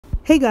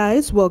Hey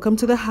guys, welcome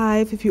to the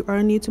Hive. If you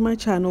are new to my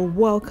channel,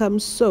 welcome.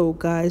 So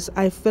guys,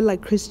 I feel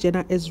like Kris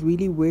Jenner is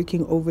really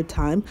working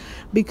overtime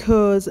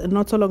because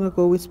not so long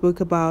ago we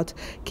spoke about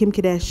Kim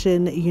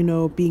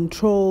Kardashian, being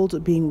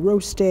trolled, being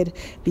roasted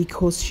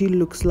because she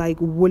looks like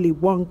Willy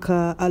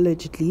Wonka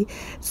allegedly.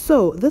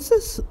 So this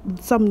is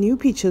some new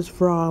pictures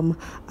from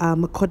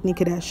Kourtney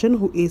Kardashian,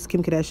 who is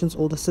Kim Kardashian's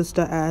older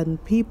sister, and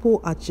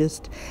people are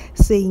just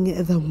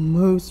saying the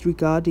most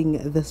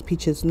regarding these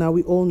pictures. Now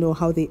we all know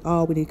how they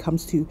are when it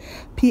comes to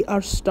PR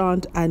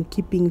stunt and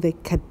keeping the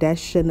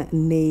Kardashian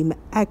name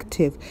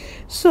active.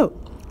 So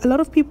a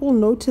lot of people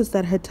noticed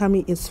that her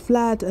tummy is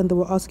flat and they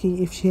were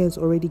asking if she has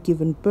already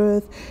given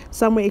birth.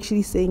 Some were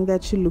actually saying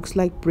that she looks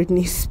like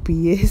Britney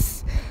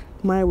Spears.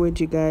 My word,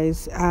 you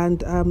guys.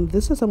 And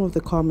this are some of the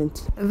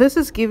comments. This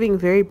is giving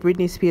very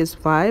Britney Spears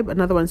vibe.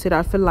 Another one said,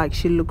 I feel like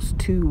she looks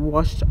too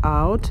washed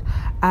out.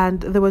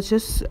 And there was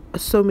just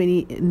so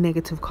many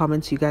negative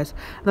comments, you guys.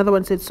 Another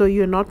one said, so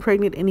you're not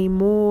pregnant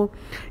anymore,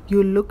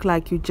 you look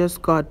like you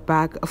just got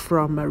back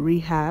from a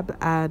rehab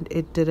and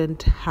it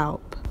didn't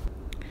help.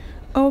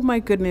 Oh my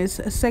goodness,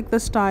 sec the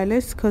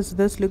stylist, because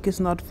this look is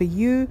not for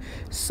you.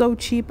 So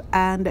cheap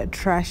and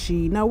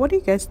trashy. Now, what do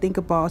you guys think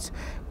about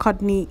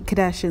Kourtney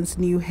Kardashian's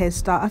new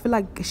hairstyle? I feel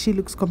like she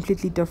looks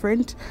completely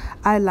different.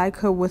 I like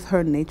her with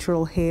her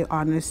natural hair,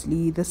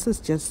 honestly. This is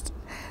just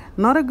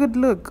not a good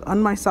look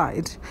on my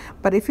side.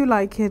 But if you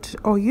like it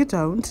or you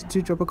don't,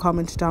 do drop a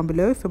comment down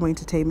below for more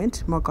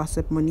entertainment, more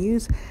gossip, more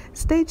news.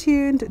 Stay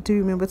tuned. Do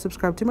remember to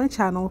subscribe to my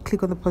channel,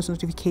 click on the post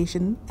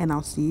notification, and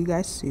I'll see you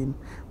guys soon.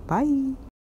 Bye.